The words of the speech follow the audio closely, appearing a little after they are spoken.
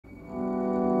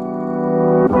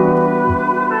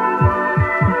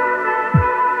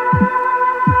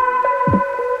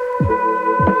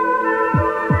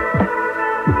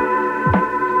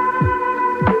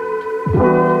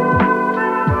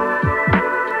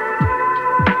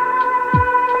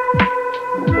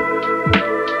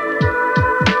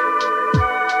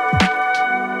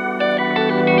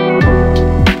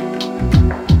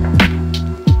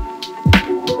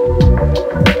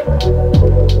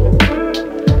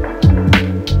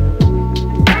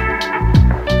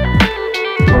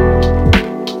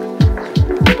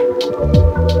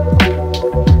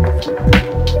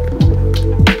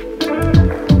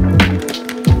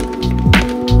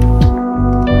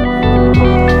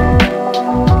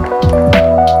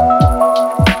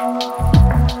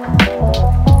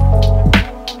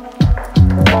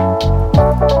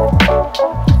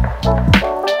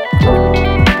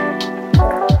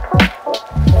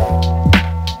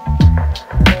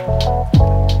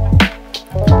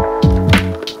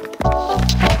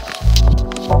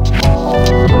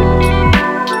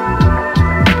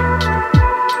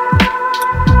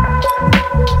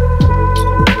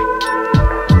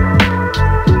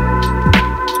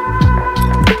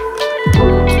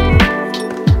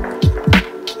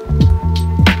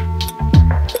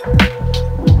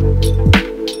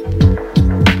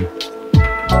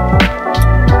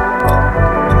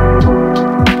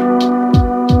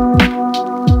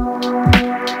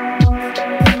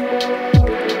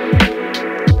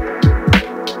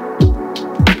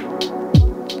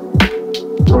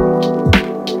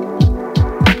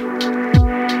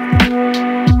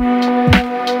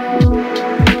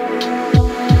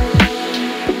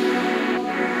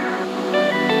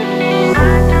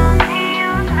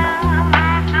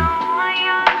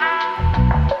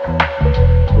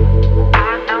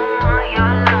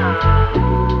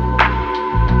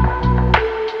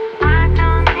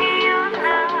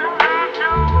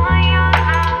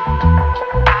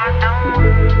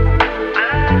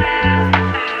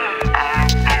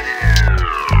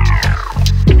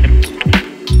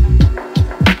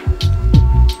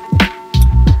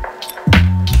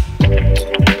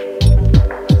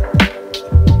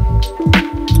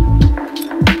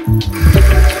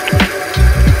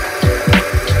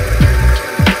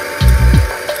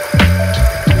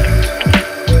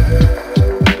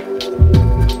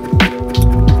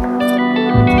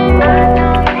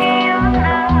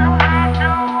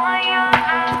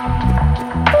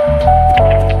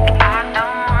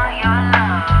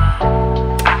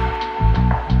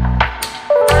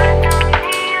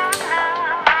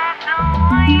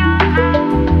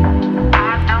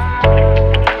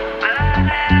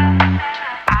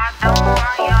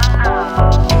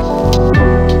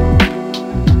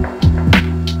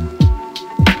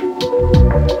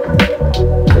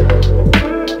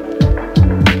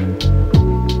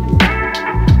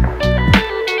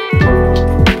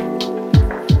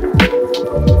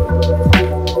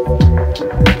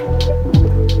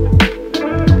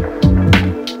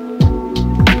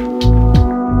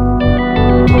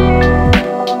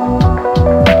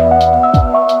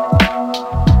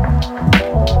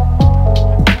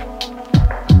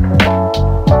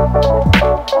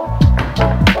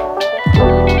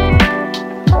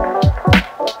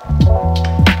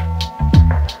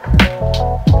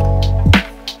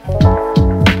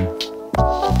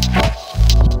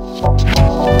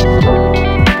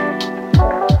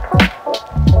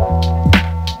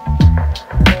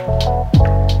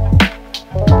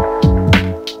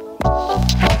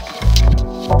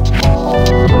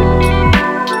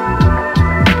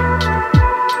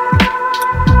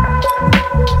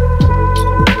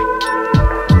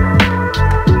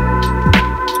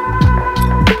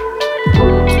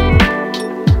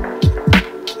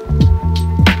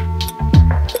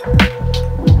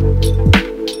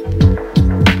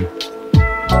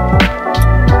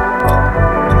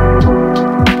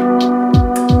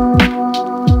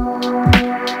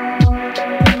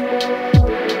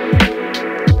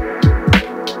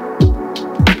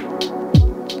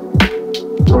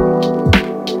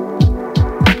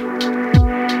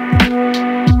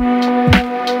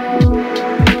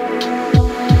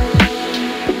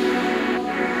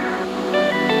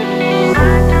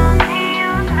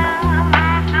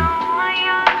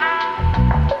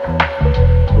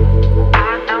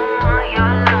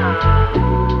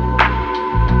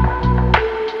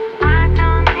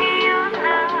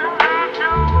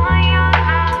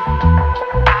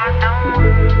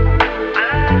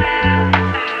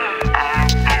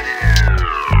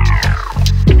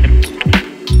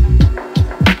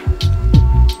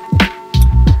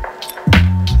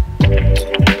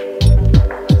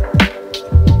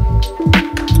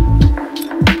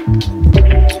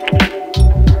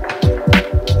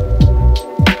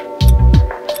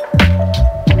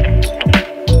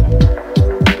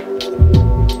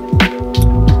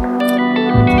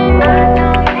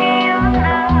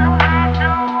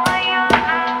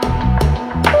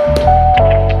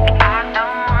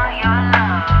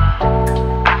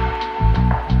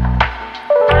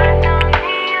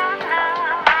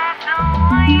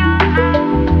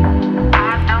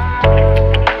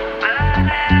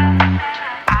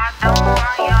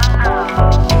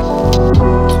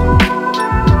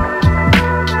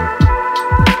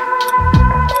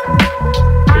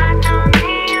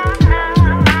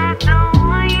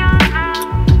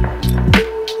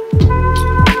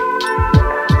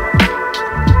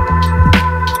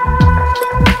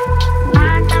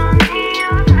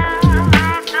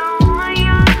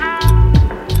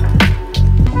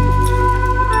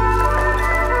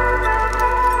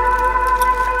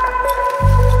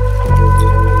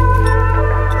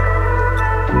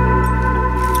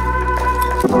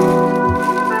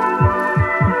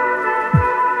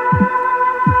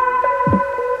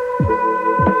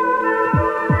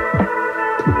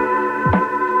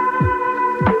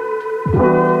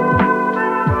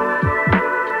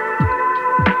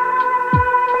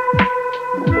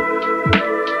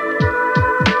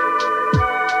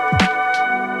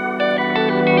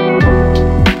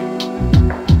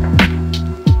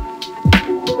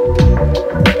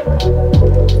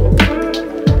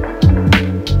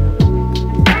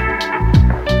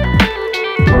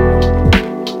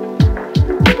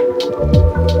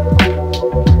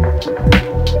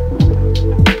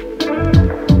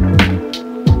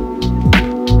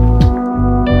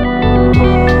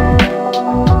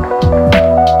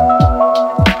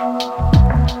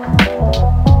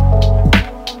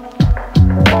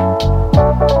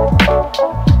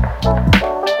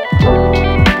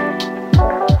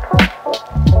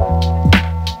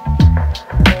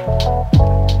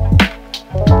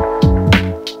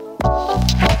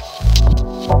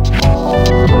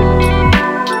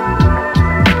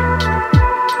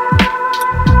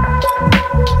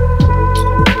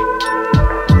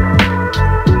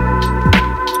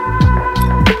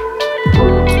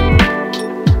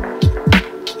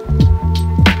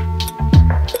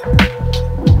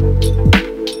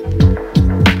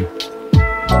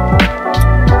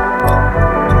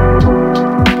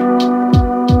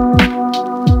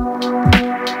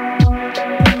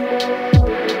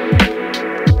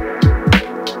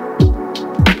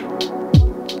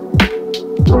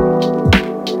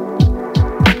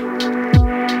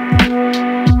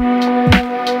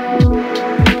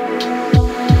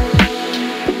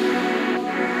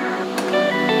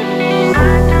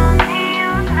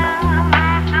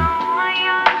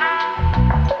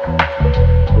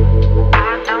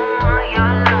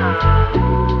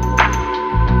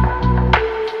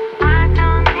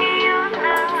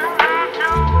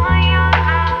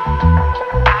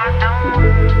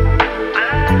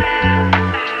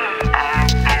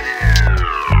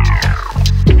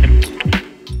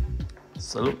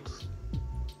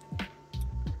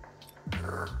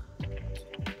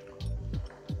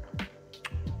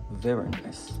Very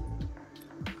nice.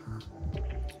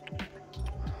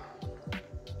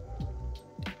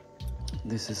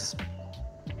 This is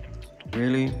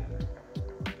really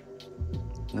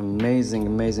an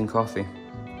amazing coffee.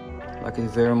 Like it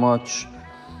very much,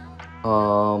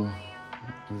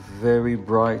 very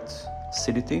bright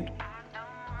acidity.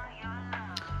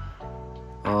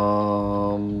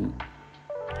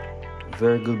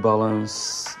 Very good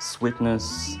balance,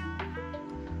 sweetness.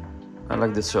 I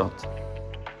like this shot.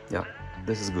 Yeah,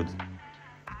 this is good.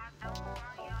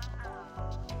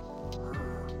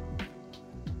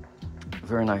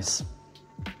 Very nice.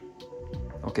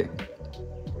 Okay,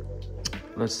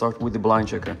 let's start with the blind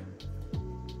checker.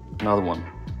 Another one.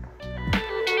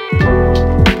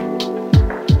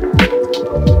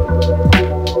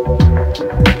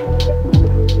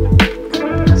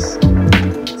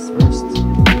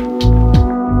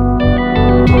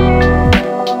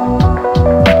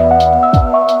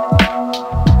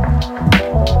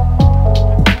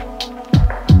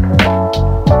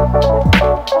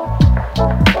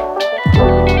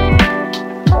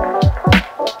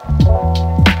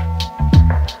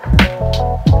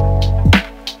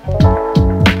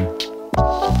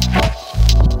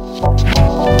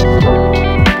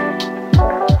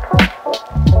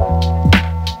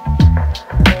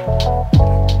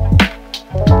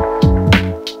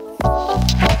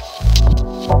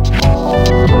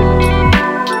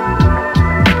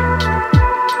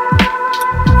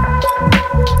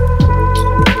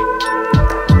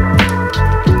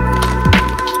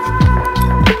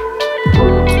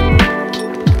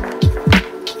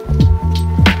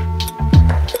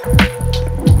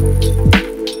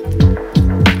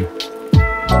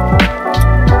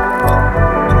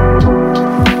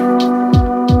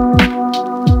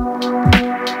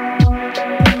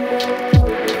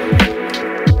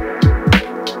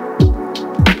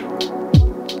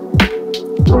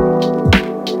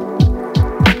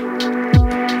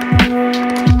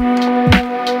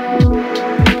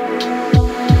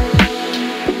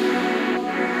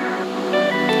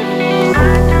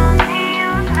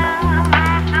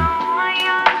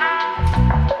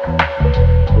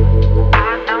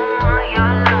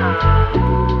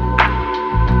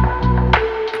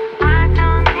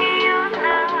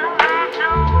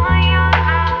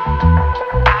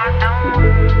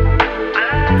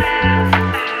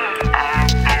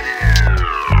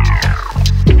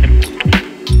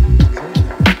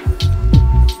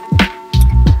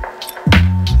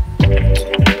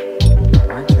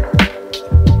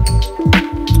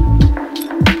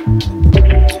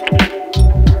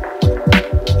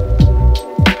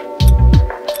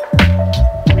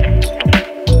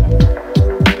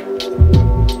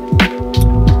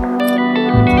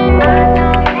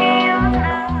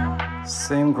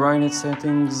 Same grinded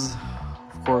settings,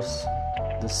 of course,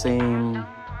 the same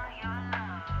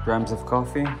grams of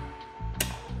coffee.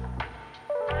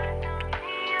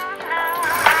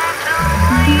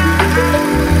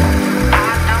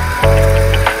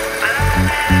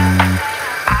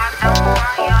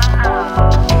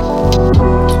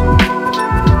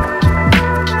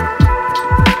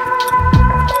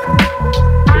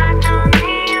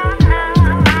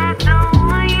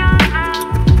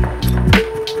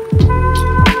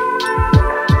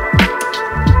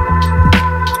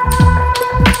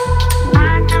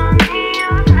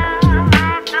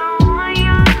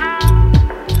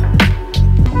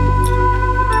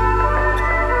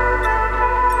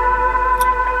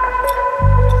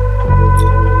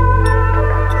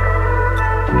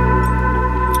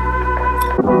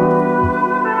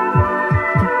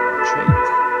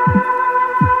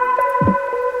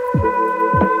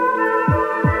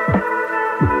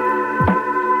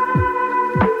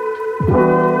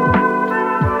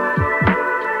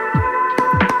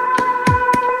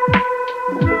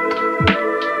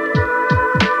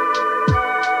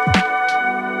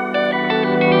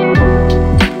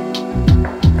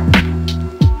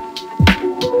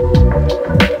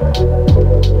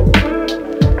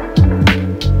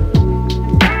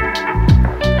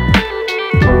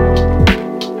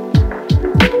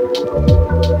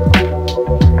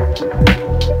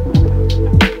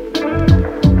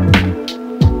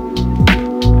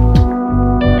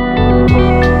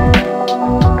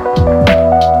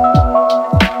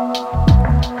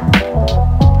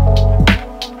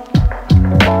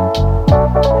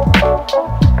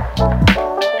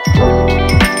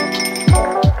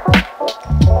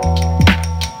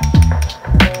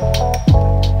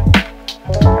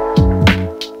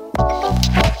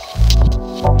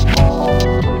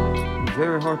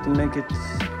 To make it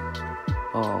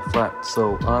flat,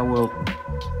 so I will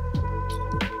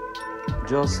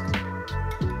just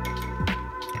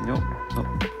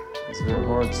It's very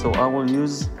hard. So I will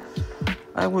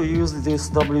use this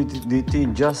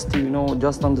WDT just to, you know,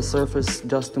 just on the surface,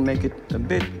 just to make it a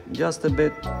bit, just a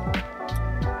bit.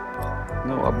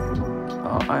 No,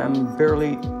 I am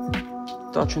barely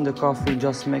touching the coffee,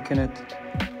 just making it,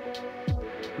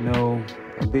 you know,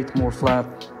 a bit more flat,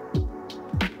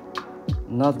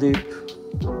 not deep.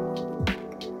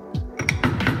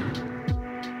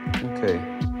 Okay,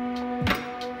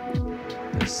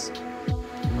 this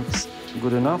looks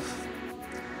good enough.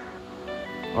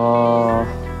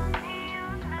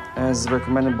 As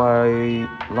recommended by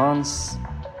Lance,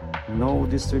 no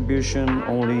distribution,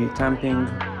 only tamping.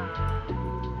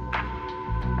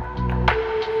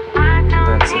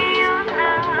 That's it.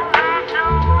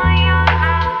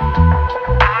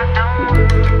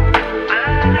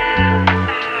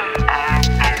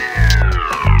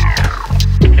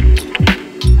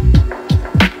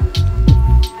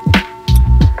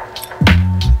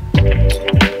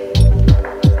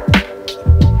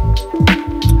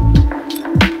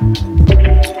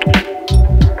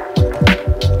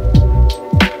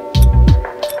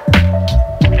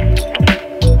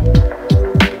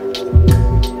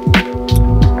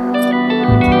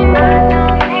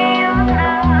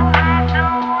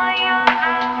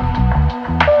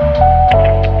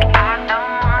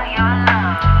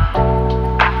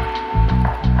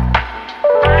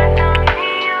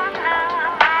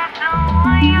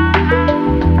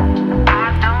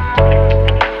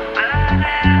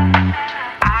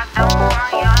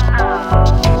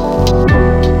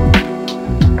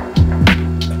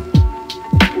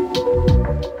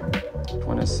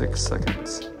 26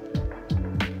 seconds.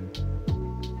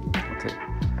 Okay.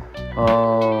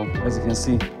 As you can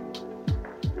see,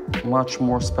 much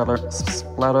more splatter.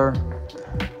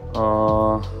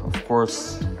 Of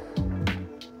course,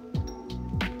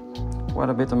 quite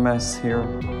a bit of mess here.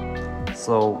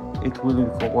 So it will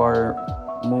require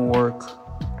more work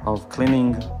of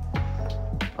cleaning.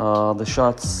 The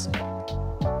shots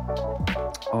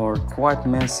are quite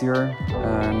messier,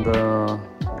 and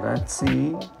let's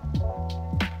see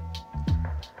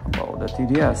about the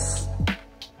TDS.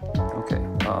 Okay,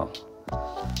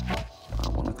 I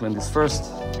want to clean this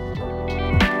first.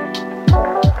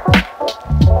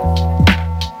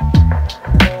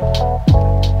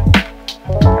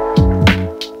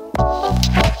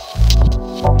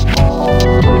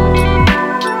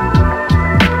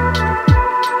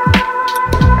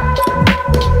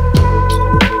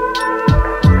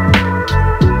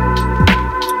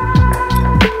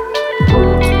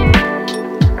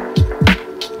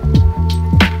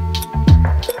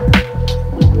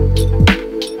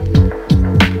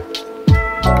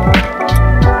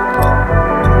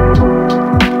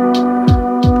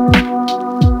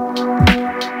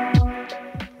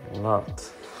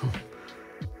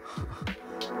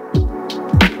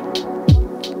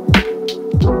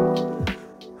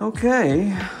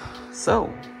 Okay,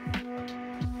 so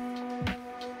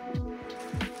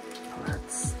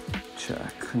let's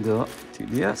check the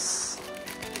TDS.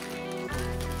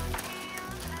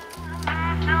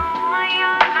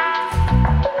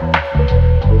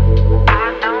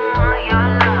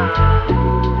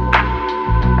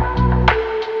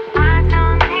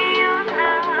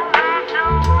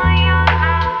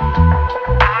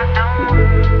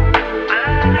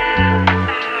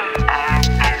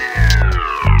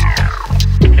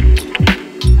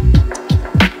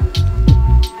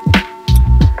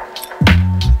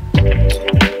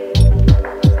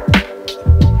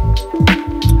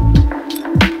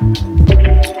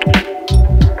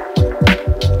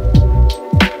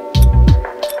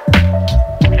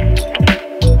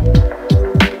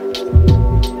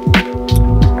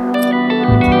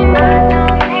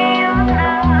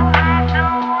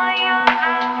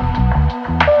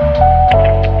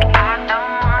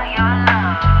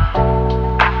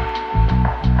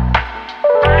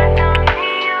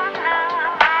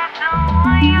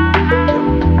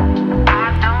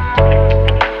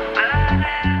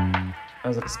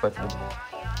 As expected,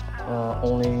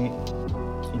 only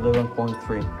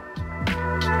 11.3.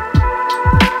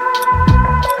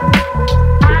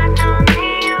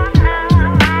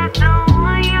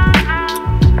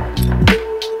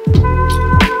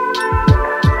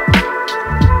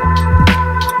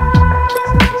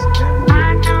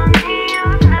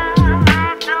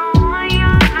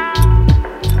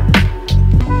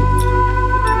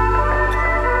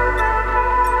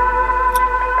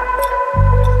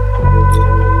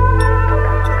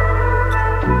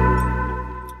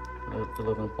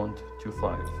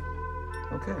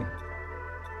 Okay,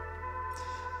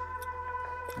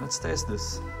 let's taste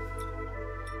this.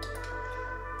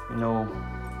 You know,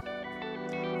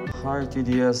 higher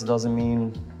TDS doesn't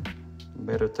mean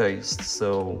better taste.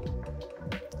 So,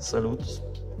 salute.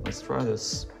 Let's try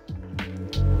this.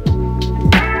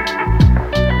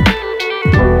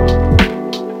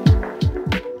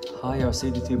 High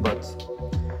acidity, but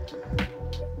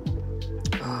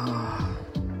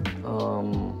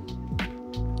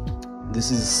this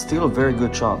is still a very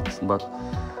good shot, but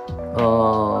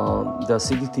the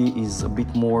acidity is a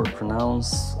bit more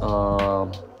pronounced, a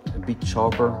bit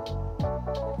sharper,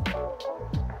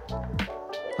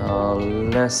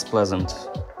 less pleasant.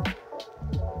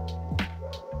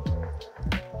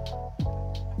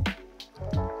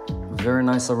 Very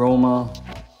nice aroma.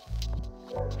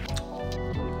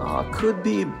 Could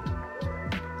be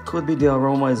the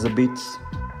aroma is a bit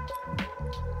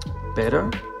better.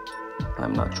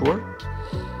 I'm not sure,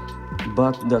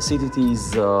 but the acidity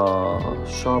is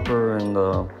sharper and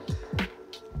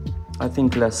I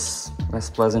think less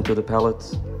pleasant to the palate.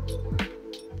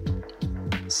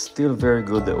 Still very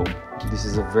good though. This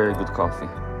is a very good coffee.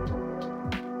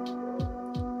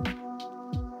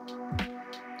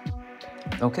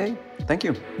 Okay, thank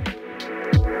you.